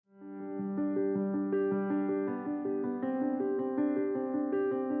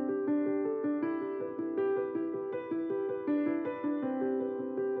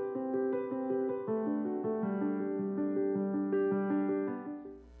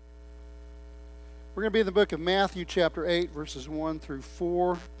We're going to be in the book of Matthew chapter 8, verses 1 through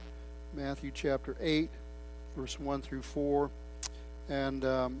 4. Matthew chapter 8, verse 1 through 4.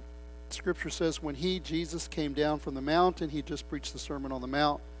 And Scripture says, when Jesus, came down from the mountain, he just preached the Sermon on the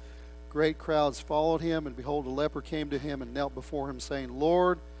Mount. Great crowds followed him, and behold, a leper came to him and knelt before him, saying,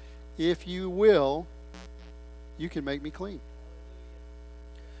 Lord, if you will, you can make me clean.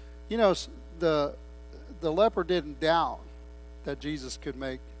 You know, the leper didn't doubt that Jesus could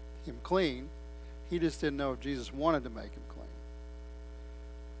make him clean. He just didn't know if Jesus wanted to make him clean.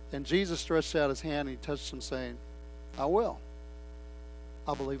 And Jesus stretched out his hand and he touched him, saying, I will.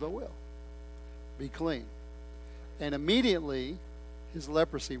 I believe I will. Be clean. And immediately his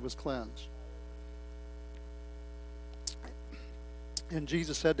leprosy was cleansed. And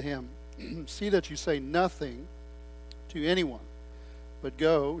Jesus said to him, see that you say nothing to anyone, but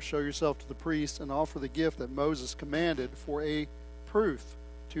go, show yourself to the priest, and offer the gift that Moses commanded for a proof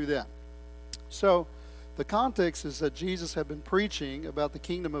to them. So, the context is that Jesus had been preaching about the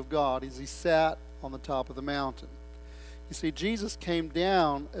kingdom of God as he sat on the top of the mountain. You see, Jesus came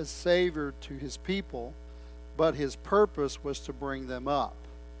down as Savior to his people, but his purpose was to bring them up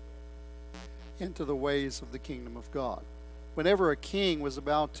into the ways of the kingdom of God. Whenever a king was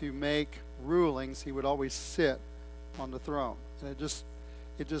about to make rulings, he would always sit on the throne. And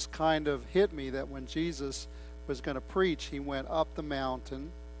it just kind of hit me that when Jesus was going to preach, he went up the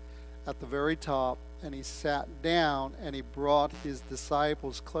mountain at the very top, and he sat down, and he brought his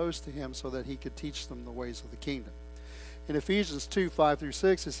disciples close to him so that he could teach them the ways of the kingdom. In Ephesians 2, 5 through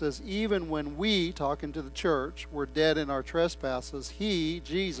 6, it says, even when we, talking to the church, were dead in our trespasses, he,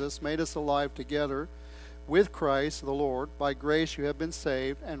 Jesus, made us alive together with Christ the Lord. By grace you have been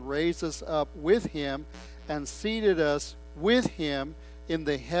saved, and raised us up with him, and seated us with him in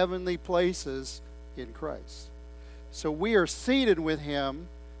the heavenly places in Christ. So we are seated with him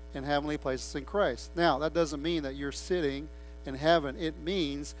in heavenly places in Christ. Now, that doesn't mean that you're sitting in heaven. It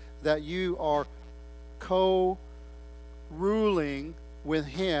means that you are co-ruling with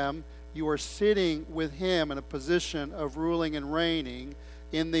him. You are sitting with him in a position of ruling and reigning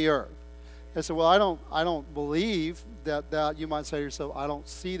in the earth. And so, well, I don't believe that. You might say to yourself, I don't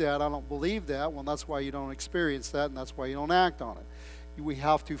see that, I don't believe that. Well, that's why you don't experience that, and that's why you don't act on it. We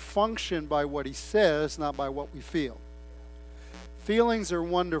have to function by what he says, not by what we feel. Feelings are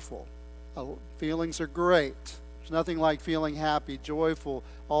wonderful. Feelings are great. There's nothing like feeling happy, joyful,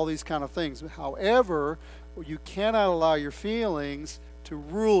 all these kind of things. However, you cannot allow your feelings to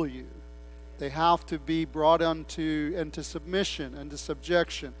rule you. They have to be brought into submission, into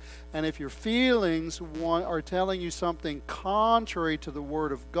subjection. And if your feelings are telling you something contrary to the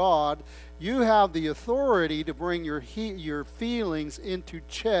Word of God, you have the authority to bring your feelings into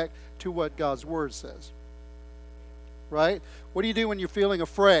check to what God's Word says. Right? What do you do when you're feeling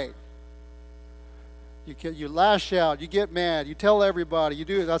afraid? You lash out, you get mad, you tell everybody, you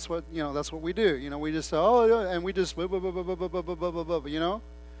do. That's what we do. We just say, and we just, But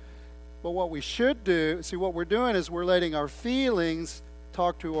what we should do, see, what we're doing is we're letting our feelings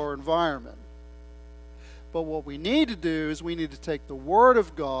talk to our environment. But what we need to do is we need to take the Word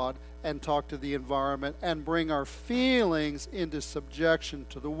of God and talk to the environment and bring our feelings into subjection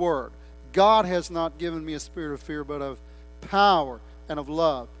to the Word. God has not given me a spirit of fear, but of power and of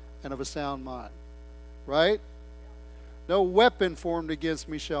love and of a sound mind. Right? No weapon formed against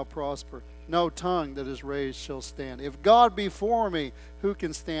me shall prosper. No tongue that is raised shall stand. If God be for me, who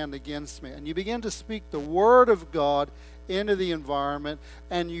can stand against me? And you begin to speak the Word of God into the environment,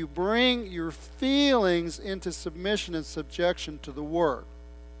 and you bring your feelings into submission and subjection to the Word.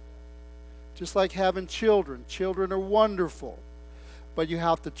 Just like having children. Children are wonderful. But you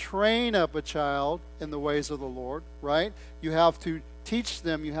have to train up a child in the ways of the Lord, right? You have to teach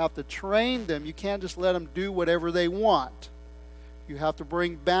them. You have to train them. You can't just let them do whatever they want. You have to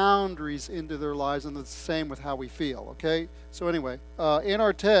bring boundaries into their lives, and it's the same with how we feel, okay? So anyway, in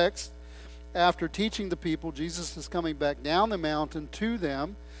our text, after teaching the people, Jesus is coming back down the mountain to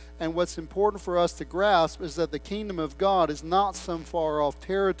them. And what's important for us to grasp is that the kingdom of God is not some far-off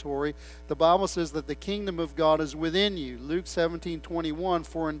territory. The Bible says that the kingdom of God is within you. Luke 17:21,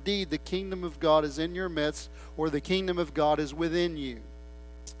 for indeed the kingdom of God is in your midst, or the kingdom of God is within you.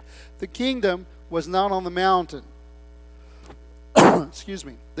 The kingdom was not on the mountain. Excuse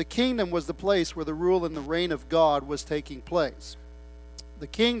me. The kingdom was the place where the rule and the reign of God was taking place. The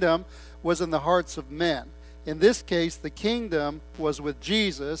kingdom was in the hearts of men. In this case, the kingdom was with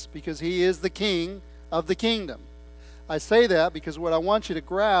Jesus because he is the king of the kingdom. I say that because what I want you to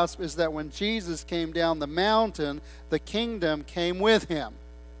grasp is that when Jesus came down the mountain, the kingdom came with him.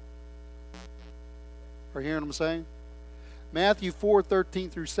 Are you hearing what I'm saying? Matthew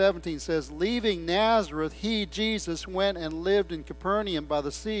 4:13 through 17 says, leaving Nazareth, he, Jesus, went and lived in Capernaum by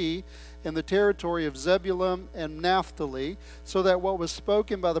the sea, in the territory of Zebulun and Naphtali, so that what was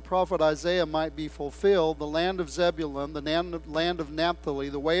spoken by the prophet Isaiah might be fulfilled, the land of Zebulun, the land of Naphtali,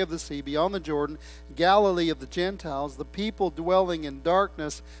 the way of the sea, beyond the Jordan, Galilee of the Gentiles, the people dwelling in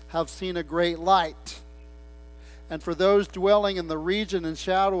darkness have seen a great light. And for those dwelling in the region and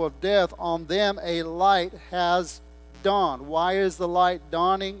shadow of death, on them a light has dawned. Why is the light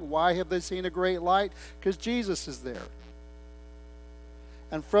dawning? Why have they seen a great light? Because Jesus is there.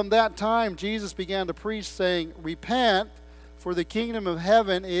 And from that time, Jesus began to preach, saying, repent, for the kingdom of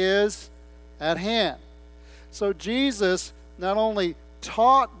heaven is at hand. So Jesus not only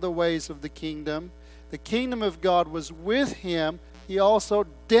taught the ways of the kingdom of God was with him, he also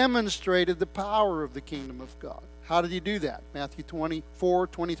demonstrated the power of the kingdom of God. How did he do that? Matthew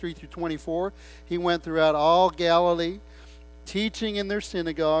 24:23 through 24. He went throughout all Galilee, teaching in their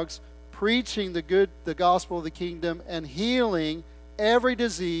synagogues, preaching the gospel of the kingdom, and healing every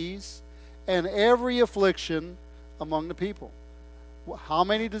disease and every affliction among the people. How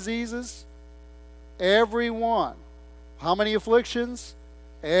many diseases? Every one. How many afflictions?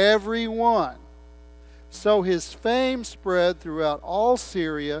 Every one. So his fame spread throughout all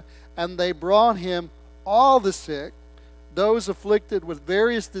Syria, and they brought him all the sick, those afflicted with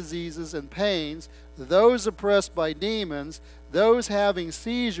various diseases and pains, those oppressed by demons, those having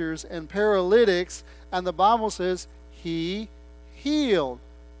seizures and paralytics, and the Bible says he healed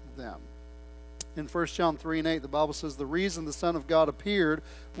them. In 1 John 3:8, the Bible says the reason the Son of God appeared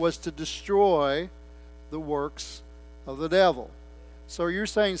was to destroy the works of the devil. So you're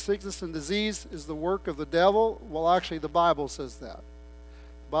saying sickness and disease is the work of the devil? Well, actually, the Bible says that.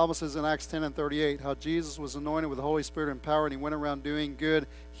 The Bible says in Acts 10:38 how Jesus was anointed with the Holy Spirit and power, and he went around doing good,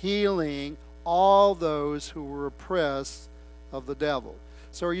 healing all those who were oppressed of the devil.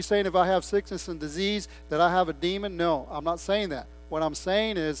 So are you saying if I have sickness and disease that I have a demon? No, I'm not saying that. What I'm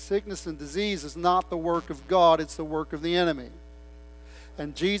saying is sickness and disease is not the work of God, it's the work of the enemy.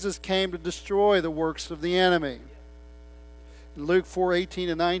 And Jesus came to destroy the works of the enemy. In Luke 4:18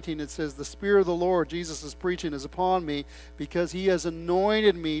 and 19 it says, the Spirit of the Lord, Jesus is preaching, is upon me because he has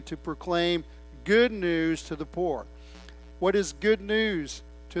anointed me to proclaim good news to the poor. What is good news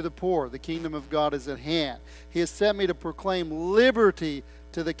to the poor? The kingdom of God is at hand. He has sent me to proclaim liberty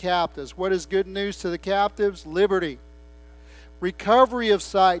to the captives. What is good news to the captives? Liberty. Recovery of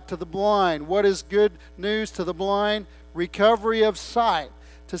sight to the blind. What is good news to the blind? Recovery of sight.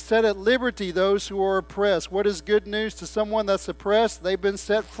 To set at liberty those who are oppressed. What is good news to someone that's oppressed? They've been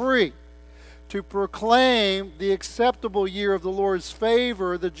set free. To proclaim the acceptable year of the Lord's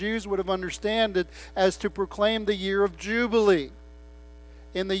favor, the Jews would have understood it as to proclaim the year of Jubilee.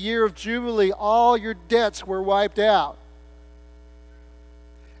 In the year of Jubilee, all your debts were wiped out.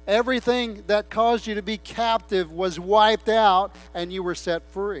 Everything that caused you to be captive was wiped out, and you were set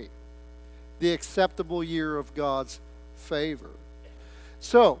free. The acceptable year of God's favor.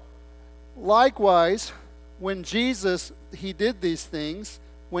 So, likewise, when Jesus, he did these things,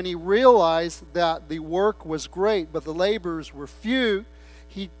 when he realized that the work was great, but the laborers were few,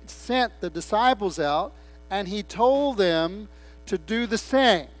 he sent the disciples out, and he told them to do the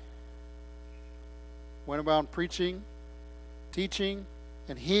same. Went about preaching, teaching,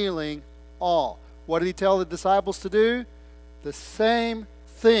 and healing all. What did he tell the disciples to do? The same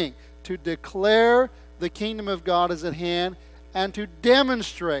thing. To declare the kingdom of God is at hand and to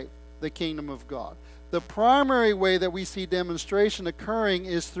demonstrate the kingdom of God. The primary way that we see demonstration occurring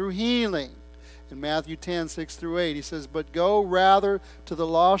is through healing. In Matthew 10:6 through 8, he says, but go rather to the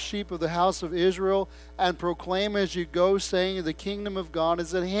lost sheep of the house of Israel and proclaim as you go, saying the kingdom of God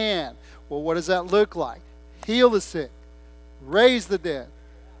is at hand. Well, what does that look like? Heal the sick, raise the dead,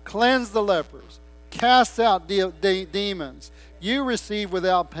 cleanse the lepers, cast out demons. You receive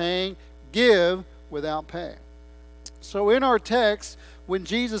without paying, give without paying. So in our text, when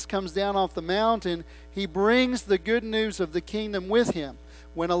Jesus comes down off the mountain, he brings the good news of the kingdom with him.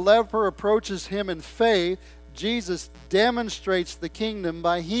 When a leper approaches him in faith, Jesus demonstrates the kingdom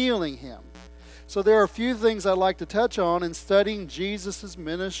by healing him. So there are a few things I'd like to touch on in studying Jesus'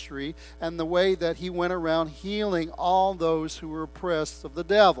 ministry and the way that he went around healing all those who were oppressed of the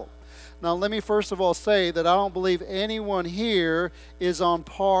devil. Now let me first of all say that I don't believe anyone here is on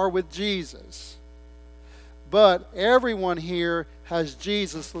par with Jesus. But everyone here has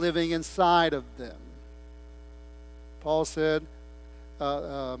Jesus living inside of them. Paul said,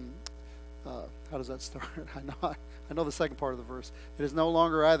 how does that start? I know the second part of the verse. It is no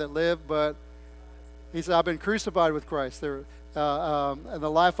longer I that live, but he said, I've been crucified with Christ. And the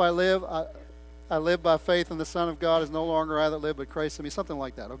life I live, I live by faith in the Son of God. It's no longer I that live, but Christ in me. Something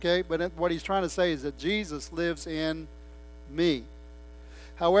like that, okay? But what he's trying to say is that Jesus lives in me.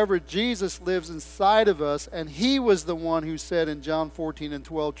 However, Jesus lives inside of us, and he was the one who said in John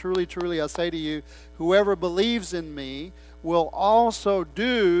 14:12, truly, truly, I say to you, whoever believes in me will also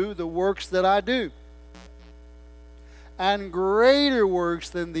do the works that I do. And greater works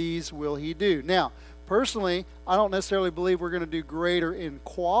than these will he do. Now, personally, I don't necessarily believe we're going to do greater in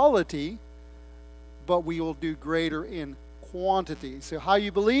quality, but we will do greater in quantity. So how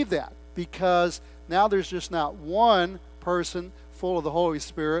you believe that? Because now there's just not one person full of the Holy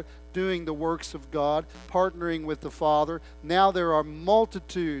Spirit doing the works of God, partnering with the Father. Now there are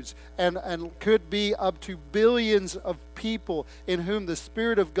multitudes and could be up to billions of people in whom the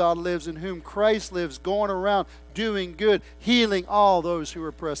Spirit of God lives, in whom Christ lives, going around doing good, healing all those who are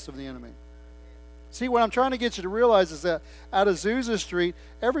oppressed of the enemy. See, what I'm trying to get you to realize is that out of Azusa Street,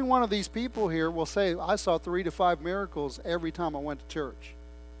 every one of these people here will say, I saw 3 to 5 miracles every time I went to church.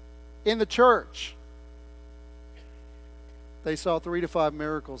 In the church, they saw 3 to 5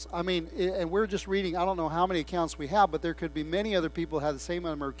 miracles. I mean, and we're just reading, I don't know how many accounts we have, but there could be many other people who had the same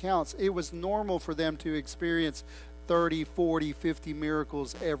number of accounts. It was normal for them to experience 30, 40, 50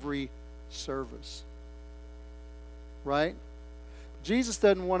 miracles every service. Right? Jesus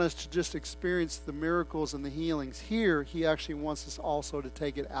doesn't want us to just experience the miracles and the healings here. He actually wants us also to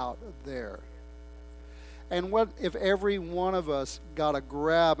take it out there. And what if every one of us got a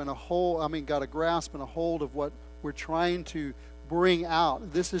grasp and a hold of what we're trying to bring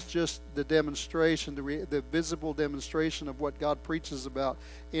out? This is just the demonstration, the visible demonstration of what God preaches about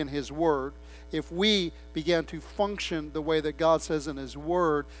in His Word. If we began to function the way that God says in His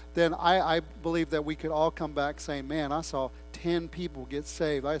Word, then I believe that we could all come back saying, man, I saw 10 people get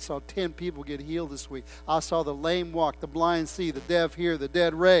saved. I saw 10 people get healed this week. I saw the lame walk, the blind see, the deaf hear, the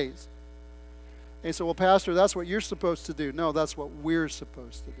dead raise. And he said, well, Pastor, that's what you're supposed to do. No, that's what we're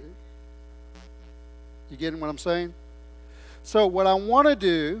supposed to do. You getting what I'm saying? So what I want to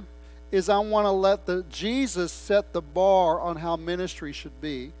do is I want to let Jesus set the bar on how ministry should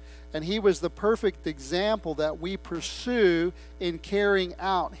be. And He was the perfect example that we pursue in carrying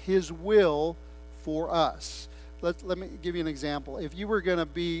out His will for us. Let me give you an example. If you were going to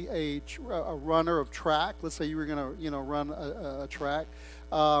be a runner of track, let's say you were going to run a track,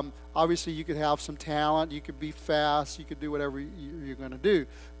 obviously you could have some talent, you could be fast, you could do whatever you're going to do.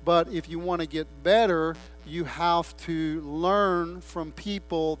 But if you want to get better, you have to learn from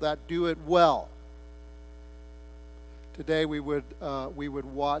people that do it well. Today we would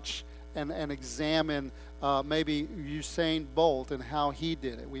watch and examine maybe Usain Bolt and how he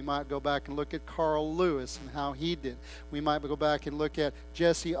did it. We might go back and look at Carl Lewis and how he did it. We might go back and look at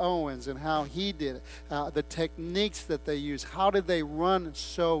Jesse Owens and how he did it. The techniques that they use. How did they run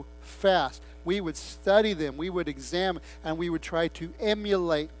so fast? We would study them. We would examine, and we would try to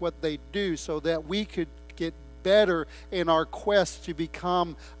emulate what they do so that we could get better in our quest to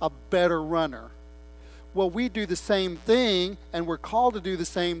become a better runner. Well, we do the same thing, and we're called to do the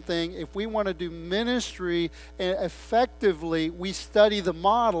same thing. If we want to do ministry effectively, we study the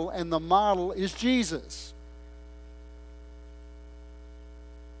model, and the model is Jesus.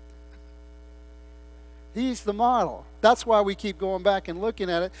 He's the model. That's why we keep going back and looking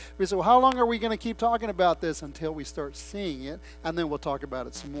at it. We say, well, how long are we going to keep talking about this? Until we start seeing it, and then we'll talk about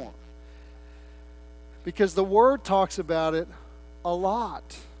it some more. Because the Word talks about it a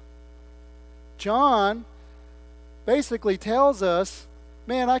lot. John basically tells us,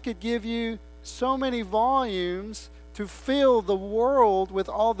 man, I could give you so many volumes to fill the world with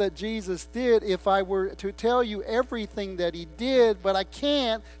all that Jesus did if I were to tell you everything that He did, but I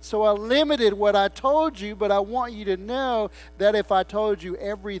can't, so I limited what I told you, but I want you to know that if I told you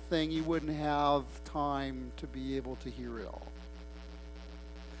everything, you wouldn't have time to be able to hear it all.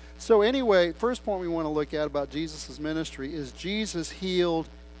 So anyway, first point we want to look at about Jesus' ministry is Jesus healed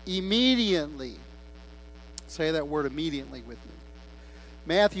immediately. Say that word immediately with me.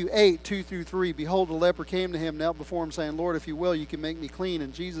 Matthew 8:2-3. Behold, a leper came to Him, knelt before Him, saying, Lord, if you will, you can make me clean.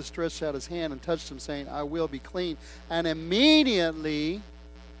 And Jesus stretched out His hand and touched him, saying, I will be clean. And immediately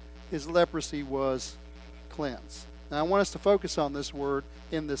his leprosy was cleansed. Now I want us to focus on this word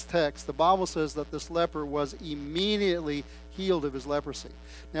in this text. The Bible says that this leper was immediately healed of his leprosy.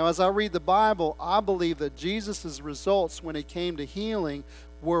 Now as I read the Bible, I believe that Jesus' results when it came to healing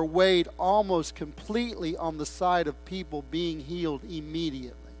were weighed almost completely on the side of people being healed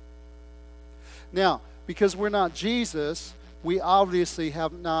immediately. Now, because we're not Jesus, we obviously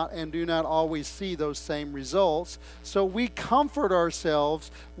have not and do not always see those same results. So we comfort ourselves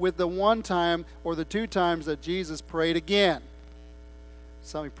with the one time or the two times that Jesus prayed again.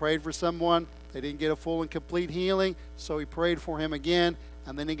 Somebody prayed for someone, They didn't get a full and complete healing, so he prayed for him again,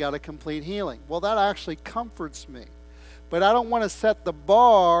 and then he got a complete healing. Well, that actually comforts me. But I don't want to set the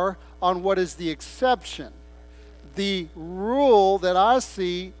bar on what is the exception. The rule that I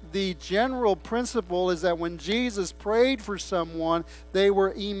see, the general principle is that when Jesus prayed for someone, they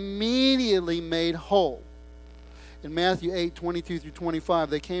were immediately made whole. In Matthew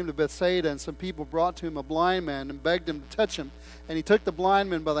 8:22-25, they came to Bethsaida, and some people brought to him a blind man and begged him to touch him. And he took the blind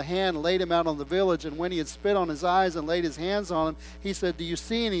man by the hand and laid him out on the village. And when he had spit on his eyes and laid his hands on him, he said, "Do you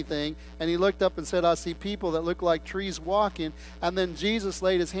see anything?" And he looked up and said, "I see people that look like trees walking." And then Jesus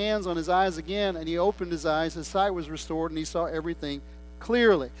laid his hands on his eyes again, and he opened his eyes. His sight was restored, and he saw everything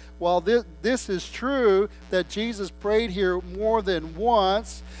clearly. While this is true that Jesus prayed here more than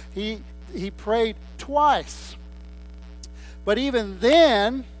once, he prayed twice. But even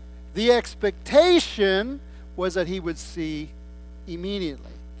then, the expectation was that he would see immediately.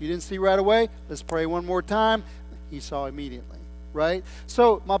 You didn't see right away? Let's pray one more time. He saw immediately, right?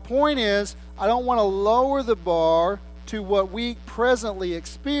 So my point is, I don't want to lower the bar to what we presently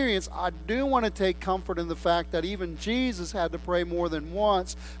experience. I do want to take comfort in the fact that even Jesus had to pray more than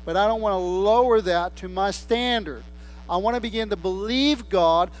once, but I don't want to lower that to my standard. I want to begin to believe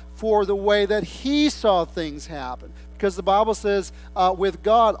God for the way that he saw things happen. Because the Bible says, with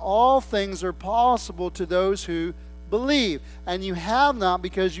God, all things are possible to those who believe. And you have not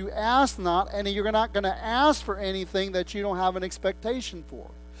because you ask not, and you're not going to ask for anything that you don't have an expectation for.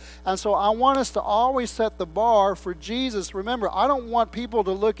 And so I want us to always set the bar for Jesus. Remember, I don't want people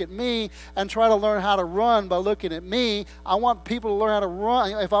to look at me and try to learn how to run by looking at me. I want people to learn how to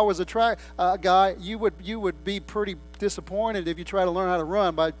run. If I was a track guy, you would be pretty disappointed if you try to learn how to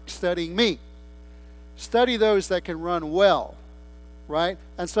run by studying me. Study those that can run well, right?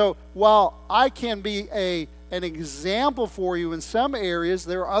 And so while I can be an example for you in some areas,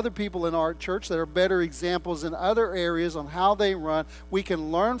 there are other people in our church that are better examples in other areas on how they run. We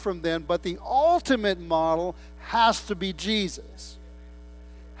can learn from them, but the ultimate model has to be Jesus.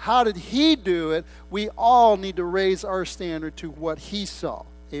 How did he do it? We all need to raise our standard to what he saw.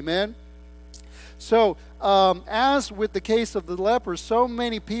 Amen? So, as with the case of the leper, so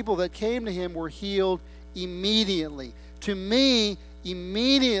many people that came to him were healed immediately. To me,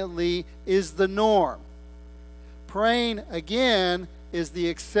 immediately is the norm. Praying again is the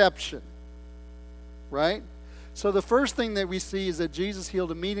exception. Right? So the first thing that we see is that Jesus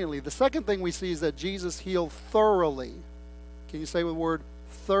healed immediately. The second thing we see is that Jesus healed thoroughly. Can you say the word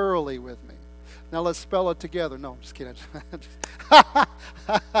thoroughly with me? Now let's spell it together. No, I'm just kidding.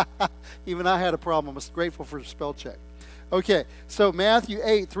 Even I had a problem. I'm grateful for the spell check. Okay, so Matthew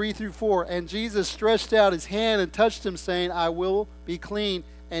 8:3-4. And Jesus stretched out his hand and touched him, saying, "I will be clean."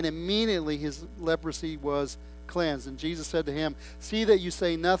 And immediately his leprosy was cleansed. And Jesus said to him, "See that you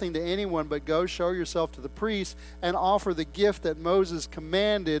say nothing to anyone, but go show yourself to the priest and offer the gift that Moses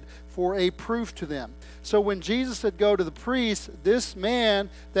commanded for a proof to them." So when Jesus said go to the priest, this man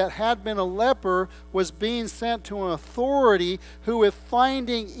that had been a leper was being sent to an authority who, if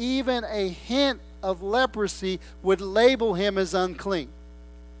finding even a hint of leprosy, would label him as unclean.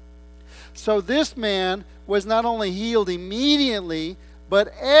 So this man was not only healed immediately,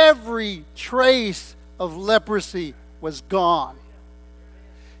 but every trace of leprosy was gone.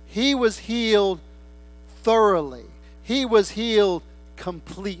 He was healed thoroughly. He was healed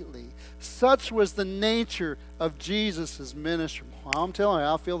completely. Such was the nature of Jesus' ministry. I'm telling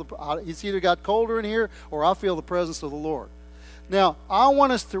you, it's either got colder in here or I feel the presence of the Lord. Now, I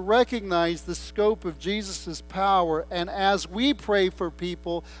want us to recognize the scope of Jesus' power, and as we pray for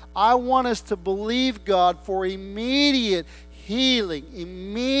people, I want us to believe God for immediate healing,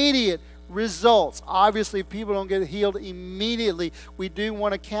 immediate results. Obviously, if people don't get healed immediately, we do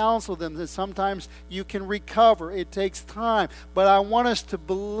want to counsel them that sometimes you can recover. It takes time. But I want us to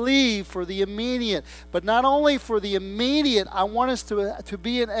believe for the immediate. But not only for the immediate, I want us to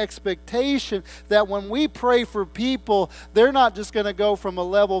be in expectation that when we pray for people, they're not just going to go from a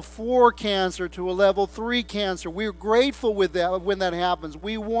level 4 cancer to a level 3 cancer. We're grateful with that when that happens.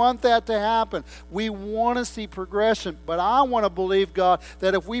 We want that to happen. We want to see progression. But I want to believe, God,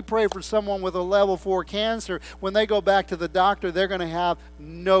 that if we pray for someone with a level 4 cancer, when they go back to the doctor, they're going to have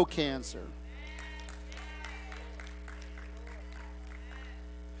no cancer.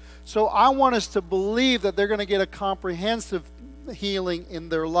 So I want us to believe that they're going to get a comprehensive healing in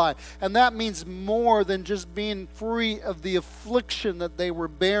their life. And that means more than just being free of the affliction that they were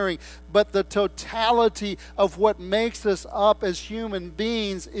bearing, but the totality of what makes us up as human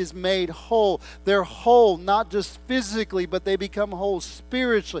beings is made whole. They're whole, not just physically, but they become whole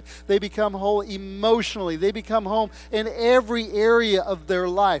spiritually. They become whole emotionally. They become whole in every area of their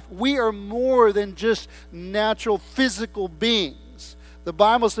life. We are more than just natural physical beings. The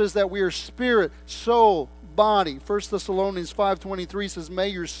Bible says that we are spirit, soul, body. 1 Thessalonians 5:23 says, may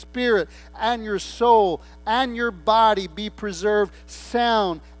your spirit and your soul and your body be preserved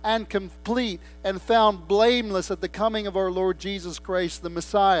sound and complete and found blameless at the coming of our Lord Jesus Christ, the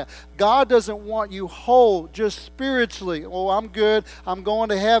Messiah. God doesn't want you whole just spiritually. Oh, I'm good. I'm going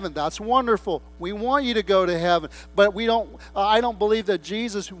to heaven. That's wonderful. We want you to go to heaven. But I don't believe that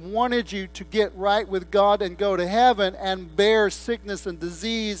Jesus wanted you to get right with God and go to heaven and bear sickness and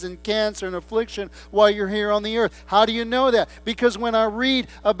disease and cancer and affliction while you're here on the earth. How do you know that? Because when I read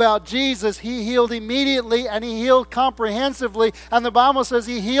about Jesus, He healed immediately and He healed comprehensively. And the Bible says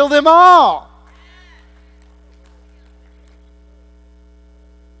He healed them all.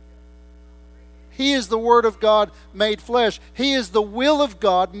 He is the Word of God made flesh. He is the will of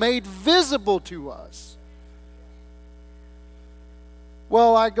God made visible to us.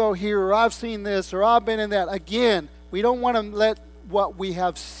 Well, I go here, or I've seen this, or I've been in that. Again, we don't want to let what we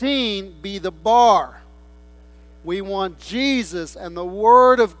have seen be the bar. We want Jesus and the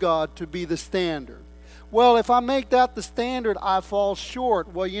Word of God to be the standard. Well, if I make that the standard, I fall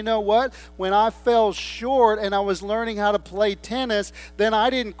short. Well, you know what? When I fell short and I was learning how to play tennis, then I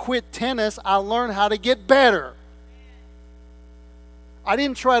didn't quit tennis. I learned how to get better. I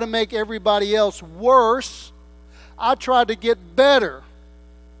didn't try to make everybody else worse. I tried to get better.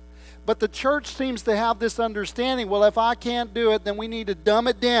 But the church seems to have this understanding, well, if I can't do it, then we need to dumb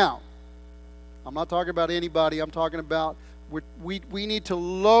it down. I'm not talking about anybody. I'm talking about we need to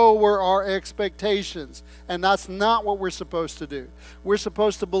lower our expectations. And that's not what we're supposed to do. We're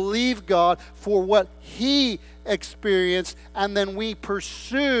supposed to believe God for what He experienced, and then we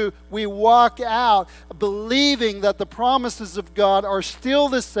walk out believing that the promises of God are still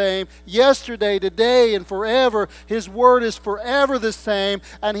the same yesterday, today, and forever. His Word is forever the same,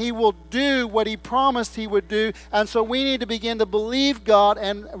 and He will do what He promised He would do. And so we need to begin to believe God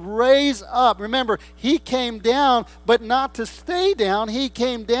and raise up. Remember, He came down, but not to stay down. He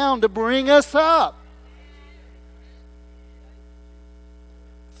came down to bring us up.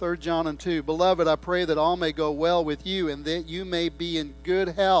 3 John and 2, Beloved, I pray that all may go well with you and that you may be in good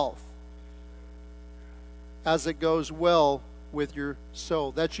health as it goes well with your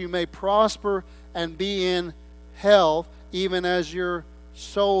soul. That you may prosper and be in health even as your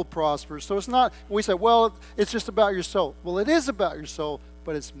soul prospers. So it's not, we say, well, it's just about your soul. Well, it is about your soul,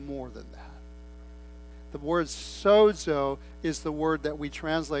 but it's more than that. The word sozo is the word that we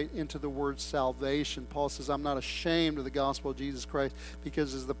translate into the word salvation. Paul says, I'm not ashamed of the gospel of Jesus Christ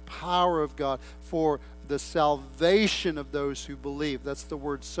because it's the power of God for the salvation of those who believe. That's the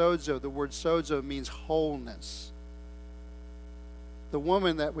word sozo. The word sozo means wholeness. The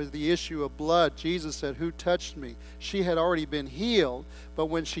woman that was the issue of blood, Jesus said, who touched me? She had already been healed, but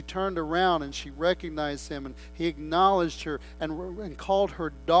when she turned around and she recognized Him and He acknowledged her and called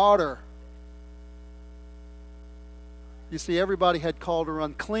her daughter. You see, everybody had called her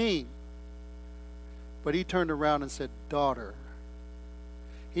unclean. But He turned around and said, daughter.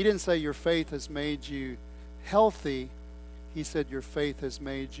 He didn't say your faith has made you healthy. He said your faith has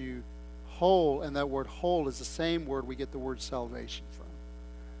made you whole. And that word whole is the same word we get the word salvation from.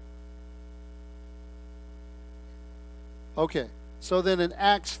 Okay, so then in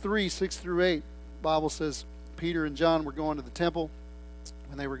Acts 3, 6 through 8, the Bible says Peter and John were going to the temple.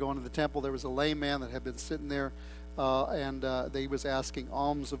 When they were going to the temple, there was a lame man that had been sitting there. And they was asking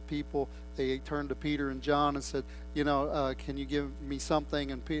alms of people. They turned to Peter and John and said, can you give me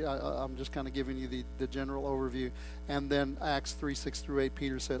something? And I'm just kind of giving you the general overview. And then Acts 3, 6 through 8,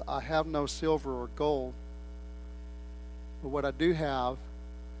 Peter said, I have no silver or gold, but what I do have,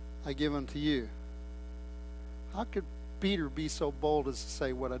 I give unto you. How could Peter be so bold as to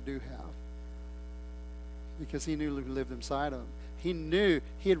say what I do have? Because he knew who lived inside of him. He knew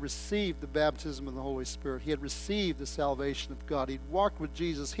he had received the baptism of the Holy Spirit. He had received the salvation of God. He'd walked with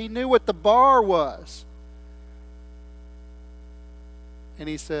Jesus. He knew what the bar was. And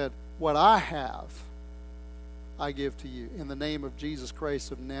he said, what I have, I give to you. In the name of Jesus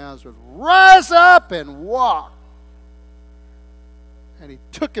Christ of Nazareth, rise up and walk. And he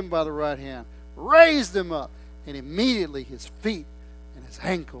took him by the right hand, raised him up, and immediately his feet and his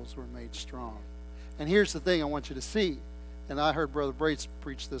ankles were made strong. And here's the thing I want you to see. And I heard Brother Braitz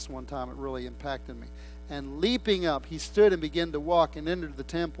preach this one time. It really impacted me. And leaping up, he stood and began to walk and entered the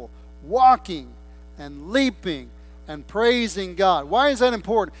temple, walking and leaping and praising God. Why is that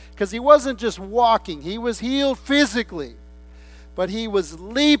important? Because he wasn't just walking. He was healed physically, but he was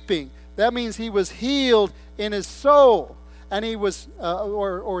leaping. That means he was healed in his soul, and he was,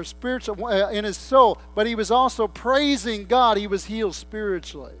 or spiritual, in his soul, but he was also praising God. He was healed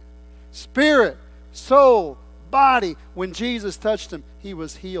spiritually. Spirit, soul, body. When Jesus touched him, he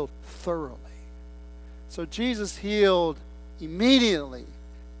was healed thoroughly. So Jesus healed immediately.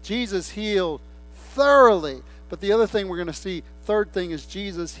 Jesus healed thoroughly. But the other thing we're going to see, third thing, is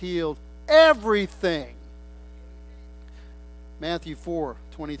Jesus healed everything. Matthew 4,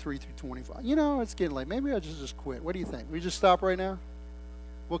 23 through 25. You know, it's getting late. Maybe I just quit. What do you think? We just stop right now?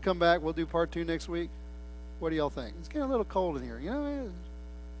 We'll come back. We'll do part 2 next week. What do y'all think? It's getting a little cold in here. You know?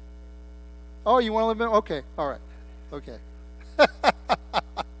 Oh, you want a little bit? Okay. All right. Okay.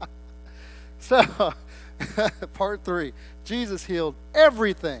 So, part 3. Jesus healed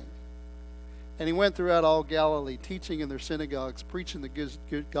everything. And he went throughout all Galilee, teaching in their synagogues, preaching the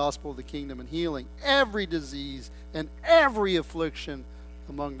good gospel of the kingdom, and healing every disease and every affliction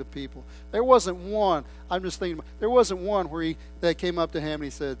among the people. There wasn't one, I'm just thinking, there wasn't one where that came up to him and he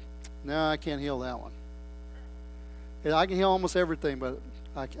said, no, I can't heal that one. Yeah, I can heal almost everything, but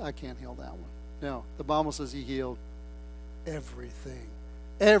I can't heal that one. No, the Bible says he healed everything,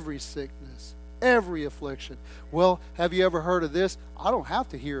 every sickness, every affliction. Well, have you ever heard of this? I don't have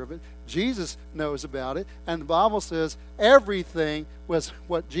to hear of it. Jesus knows about it. And the Bible says everything was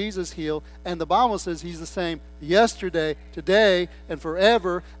what Jesus healed. And the Bible says he's the same yesterday, today, and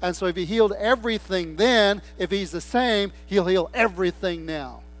forever. And so if he healed everything then, if he's the same, he'll heal everything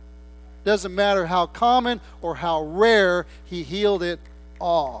now. Doesn't matter how common or how rare, he healed it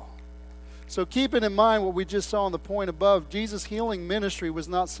all. So keeping in mind what we just saw on the point above, Jesus' healing ministry was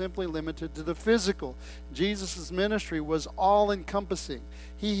not simply limited to the physical. Jesus' ministry was all-encompassing.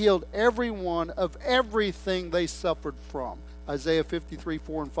 He healed everyone of everything they suffered from. Isaiah 53,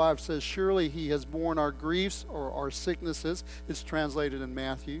 4 and 5 says, surely he has borne our griefs or our sicknesses. It's translated in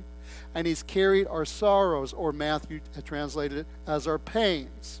Matthew. And he's carried our sorrows, or Matthew translated it as our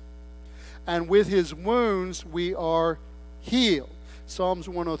pains. And with his wounds we are healed. Psalms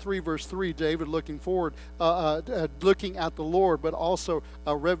 103, verse 3, David looking forward, looking at the Lord, but also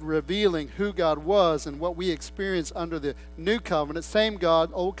revealing who God was and what we experience under the new covenant. Same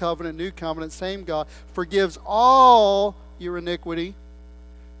God, old covenant, new covenant, same God, forgives all your iniquity,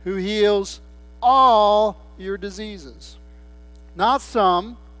 who heals all your diseases. Not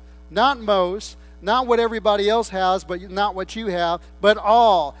some, not most, not what everybody else has, but not what you have, but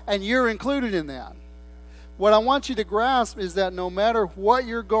all. And you're included in that. What I want you to grasp is that no matter what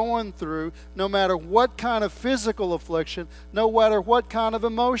you're going through, no matter what kind of physical affliction, no matter what kind of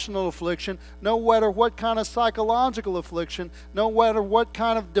emotional affliction, no matter what kind of psychological affliction, no matter what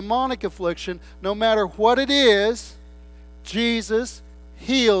kind of demonic affliction, no matter what it is, Jesus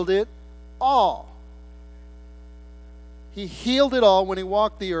healed it all. He healed it all when he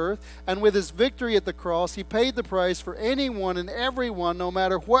walked the earth, and with his victory at the cross, he paid the price for anyone and everyone, no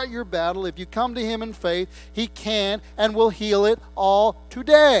matter what your battle. If you come to him in faith, he can and will heal it all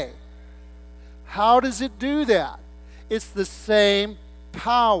today. How does it do that? It's the same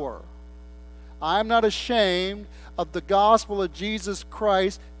power. I'm not ashamed of the gospel of Jesus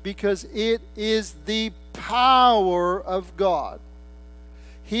Christ because it is the power of God.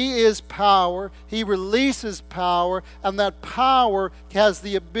 He is power. He releases power, and that power has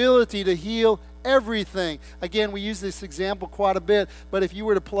the ability to heal everything. Again, we use this example quite a bit, but if you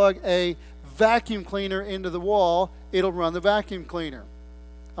were to plug a vacuum cleaner into the wall, it'll run the vacuum cleaner.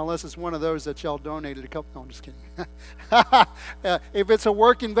 Unless it's one of those that y'all donated a couple. No, I'm just kidding. If it's a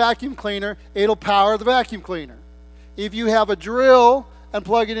working vacuum cleaner, it'll power the vacuum cleaner. If you have a drill and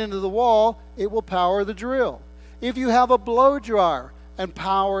plug it into the wall, it will power the drill. If you have a blow dryer and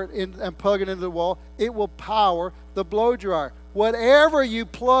power it in and plug it into the wall, it will power the blow dryer. Whatever you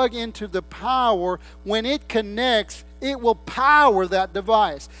plug into the power, when it connects, it will power that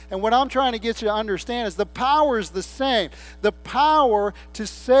device. And what I'm trying to get you to understand is the power is the same. The power to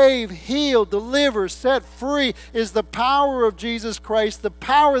save, heal, deliver, set free is the power of Jesus Christ, the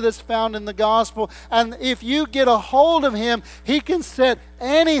power that's found in the gospel. And if you get a hold of him, he can set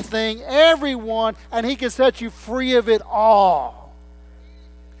anything, everyone, and he can set you free of it all.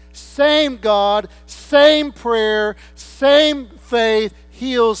 Same God, same prayer, same faith,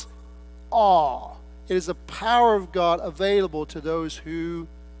 heals all. It is the power of God available to those who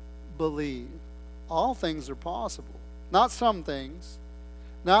believe. All things are possible. Not some things,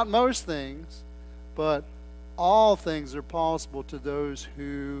 not most things, but All things are possible to those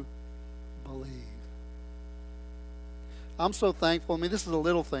who believe. I'm so thankful. I mean, this is a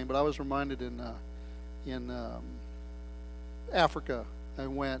little thing, but I was reminded in Africa. I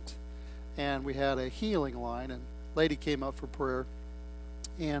went, and we had a healing line, and a lady came up for prayer,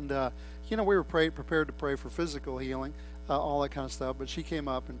 and we were prepared to pray for physical healing, all that kind of stuff. But she came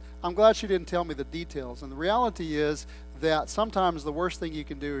up, and I'm glad she didn't tell me the details. And the reality is that sometimes the worst thing you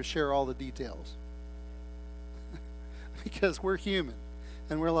can do is share all the details, because we're human,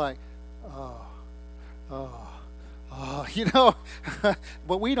 and we're like, oh.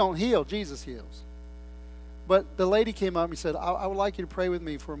 But we don't heal. Jesus heals. But the lady came up and said, I would like you to pray with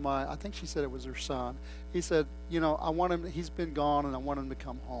me for I think she said it was her son. He said, I want him, he's been gone, and I want him to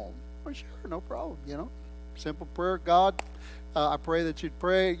come home. Well, sure, no problem, Simple prayer. God, I pray that you'd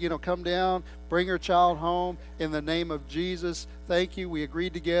pray, come down, bring her child home in the name of Jesus. Thank you. We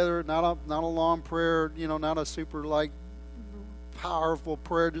agreed together, not a long prayer, not a super powerful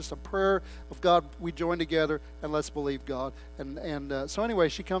prayer, just a prayer of God. We join together and let's believe God. And so anyway,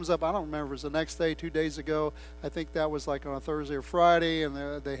 she comes up. I don't remember if it was the next day, 2 days ago. I think that was like on a Thursday or Friday,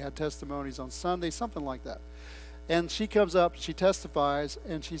 and they had testimonies on Sunday, something like that. And she comes up, she testifies,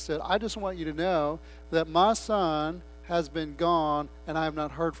 and she said, I just want you to know that my son has been gone, and I have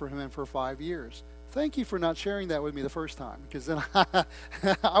not heard from him for 5 years. Thank you for not sharing that with me the first time, because then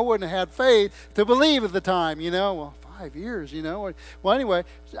I wouldn't have had faith to believe at the time, Well, 5 years, Well, anyway,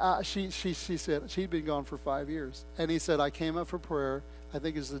 she said she'd been gone for 5 years. And he said, I came up for prayer, I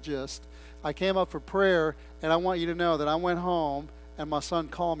think is the gist. I came up for prayer, and I want you to know that I went home, and my son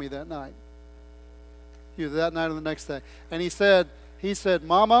called me that night. Either that night or the next day. And he said,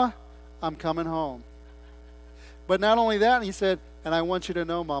 Mama, I'm coming home. But not only that, he said, and I want you to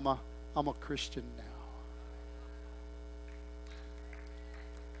know, Mama, I'm a Christian now.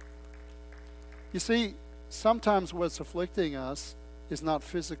 You see, sometimes what's afflicting us is not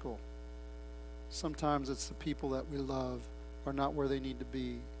physical. Sometimes it's the people that we love are not where they need to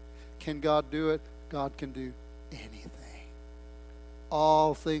be. Can God do it? God can do anything.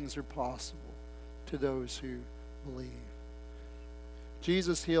 All things are possible to those who believe.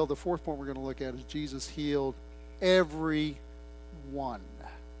 Jesus healed. The fourth point we're going to look at is Jesus healed everyone.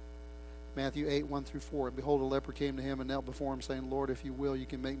 Matthew 8, 1 through 4. And behold, a leper came to him and knelt before him, saying, Lord, if you will, you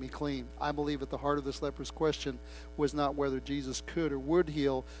can make me clean. I believe at the heart of this leper's question was not whether Jesus could or would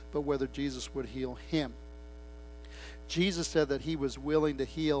heal, but whether Jesus would heal him. Jesus said that he was willing to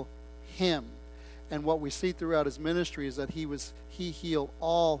heal him. And what we see throughout his ministry is that he healed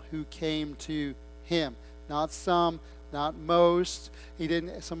all who came to him. Not some, not most.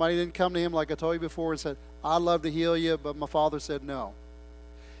 Somebody didn't come to him, like I told you before, and said, I'd love to heal you, but my father said no.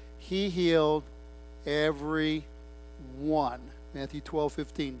 He healed everyone. Matthew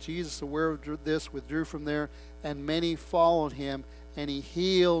 12:15. Jesus, aware of this, withdrew from there, and many followed him, and he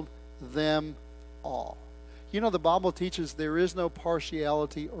healed them all. The Bible teaches there is no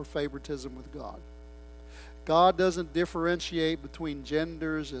partiality or favoritism with God. God doesn't differentiate between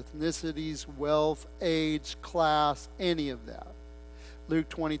genders, ethnicities, wealth, age, class, any of that. Luke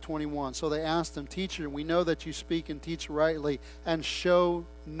 20:21. So they asked him, Teacher, we know that you speak and teach rightly and show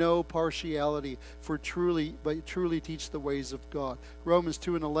no partiality, but truly teach the ways of God. Romans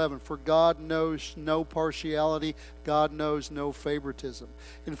 2:11. For God knows no partiality, God knows no favoritism.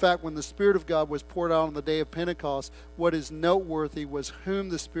 In fact, when the Spirit of God was poured out on the day of Pentecost, what is noteworthy was whom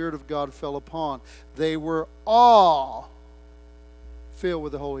the Spirit of God fell upon. They were all filled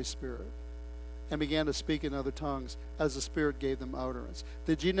with the Holy Spirit and began to speak in other tongues as the Spirit gave them utterance.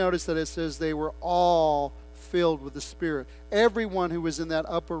 Did you notice that it says they were all filled with the Spirit? Everyone who was in that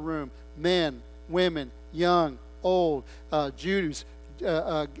upper room, men, women, young, old, Jews,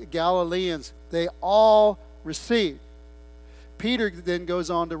 Galileans, they all received. Peter then goes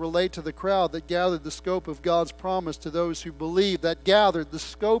on to relate to the crowd that gathered the scope of God's promise to those who believe, that gathered the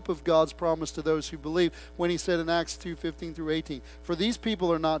scope of God's promise to those who believe, when he said in Acts 2:15 through 18, For these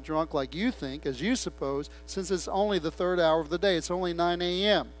people are not drunk like you think, as you suppose, since it's only the third hour of the day. It's only 9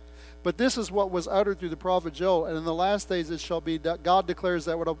 a.m. But this is what was uttered through the prophet Joel, and in the last days it shall be that God declares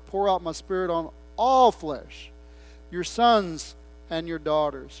that I will pour out my Spirit on all flesh. Your sons and your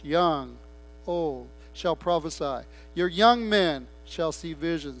daughters, young, old, shall prophesy. Your young men shall see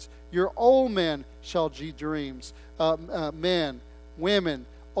visions. Your old men shall see dreams. Men, women,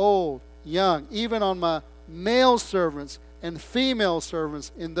 old, young, even on my male servants and female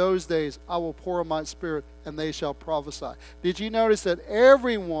servants in those days I will pour out my Spirit, and they shall prophesy. Did you notice that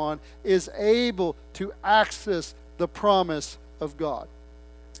everyone is able to access the promise of God?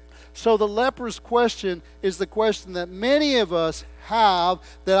 So the leper's question is the question that many of us have,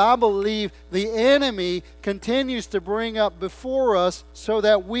 that I believe the enemy continues to bring up before us so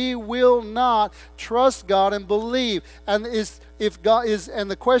that we will not trust God and believe. And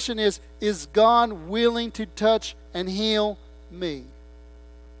the question is God willing to touch and heal me?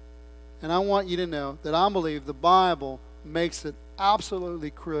 And I want you to know that I believe the Bible makes it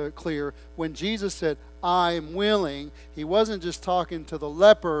absolutely clear. When Jesus said, I am willing, he wasn't just talking to the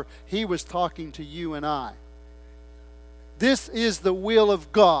leper, he was talking to you and I. This is the will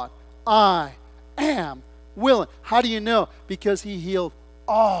of God. I am willing. How do you know? Because he healed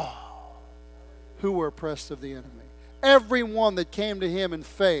all who were oppressed of the enemy. Everyone that came to him in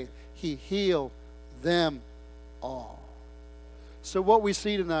faith, he healed them all. So what we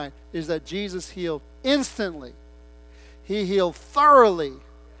see tonight is that Jesus healed instantly. He healed thoroughly.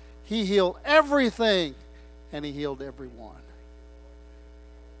 He healed everything. And he healed everyone.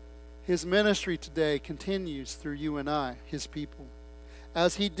 His ministry today continues through you and I, his people.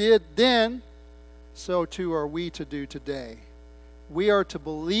 As he did then, so too are we to do today. We are to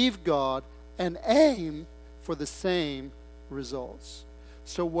believe God and aim for the same results.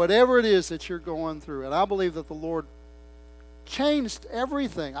 So whatever it is that you're going through, and I believe that the Lord changed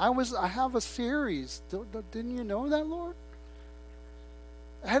everything. I have a series. Didn't you know that, Lord?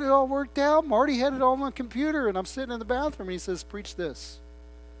 I had it all worked out. Marty had it all on the computer, and I'm sitting in the bathroom, and he says, preach this.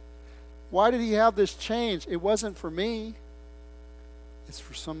 Why did he have this change? It wasn't for me. It's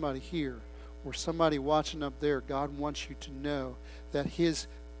for somebody here or somebody watching up there. God wants you to know that his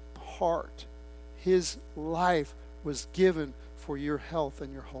heart, his life was given for your health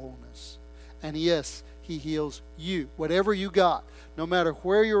and your wholeness. And yes, he heals you. Whatever you got, no matter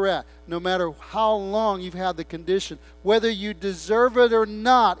where you're at, no matter how long you've had the condition, whether you deserve it or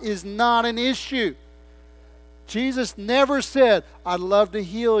not is not an issue. Jesus never said, I'd love to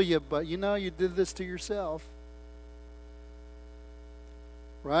heal you, but you know, you did this to yourself.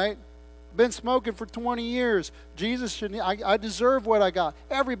 Right? Been smoking for 20 years. Jesus shouldn't. I deserve what I got.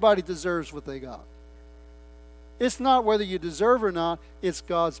 Everybody deserves what they got. It's not whether you deserve or not. It's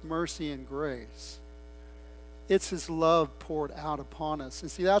God's mercy and grace. It's his love poured out upon us. And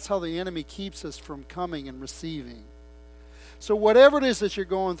see, that's how the enemy keeps us from coming and receiving. So whatever it is that you're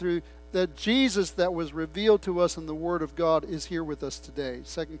going through, that Jesus that was revealed to us in the Word of God is here with us today.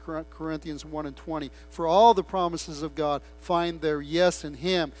 2 Corinthians 1:20. For all the promises of God find their yes in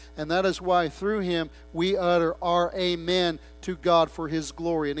him. And that is why through him we utter our amen to God for his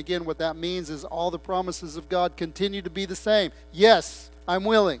glory. And again, what that means is all the promises of God continue to be the same. Yes, I'm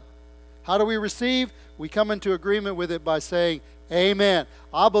willing. How do we receive? We come into agreement with it by saying, amen.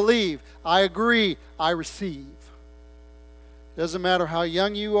 I believe, I agree, I receive. It doesn't matter how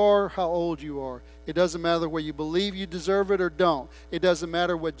young you are, how old you are. It doesn't matter whether you believe you deserve it or don't. It doesn't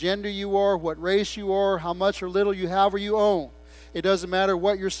matter what gender you are, what race you are, how much or little you have or you own. It doesn't matter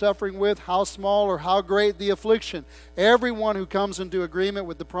what you're suffering with, how small or how great the affliction. Everyone who comes into agreement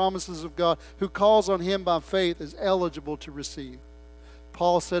with the promises of God, who calls on him by faith, is eligible to receive.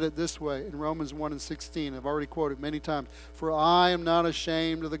 Paul said it this way in Romans 1:16. I've already quoted many times. For I am not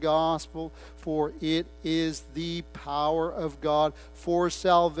ashamed of the gospel, for it is the power of God for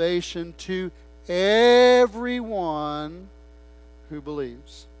salvation to everyone who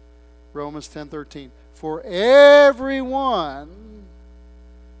believes. Romans 10:13. For everyone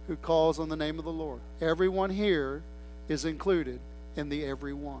who calls on the name of the Lord. Everyone here is included in the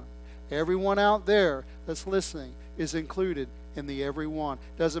everyone. Everyone out there that's listening is included in the everyone.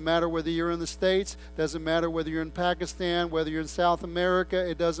 Doesn't matter whether you're in the States, doesn't matter whether you're in Pakistan, whether you're in South America,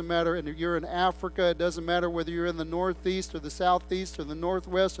 it doesn't matter if you're in Africa, it doesn't matter whether you're in the Northeast or the Southeast or the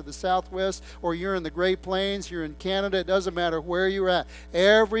Northwest or the Southwest, or you're in the Great Plains, you're in Canada, it doesn't matter where you're at.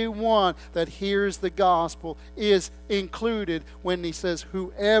 Everyone that hears the gospel is included when he says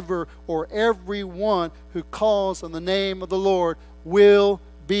whoever or everyone who calls on the name of the Lord will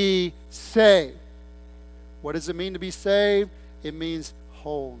be saved. What does it mean to be saved? It means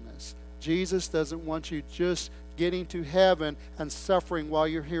wholeness. Jesus doesn't want you just getting to heaven and suffering while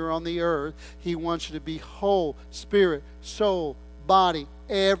you're here on the earth. He wants you to be whole, spirit, soul, body,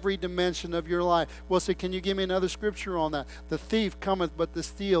 every dimension of your life. Well, say, can you give me another scripture on that? The thief cometh but to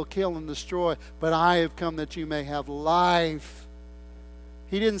steal, kill, and destroy. But I have come that you may have life.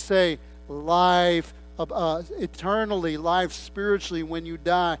 He didn't say life eternally, life spiritually when you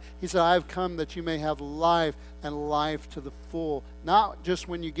die. He said, I've come that you may have life and life to the full. Not just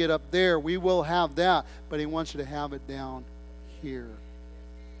when you get up there. We will have that, but he wants you to have it down here.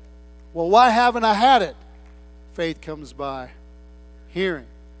 Well, why haven't I had it? Faith comes by hearing,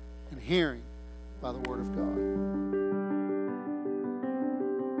 and hearing by the Word of God.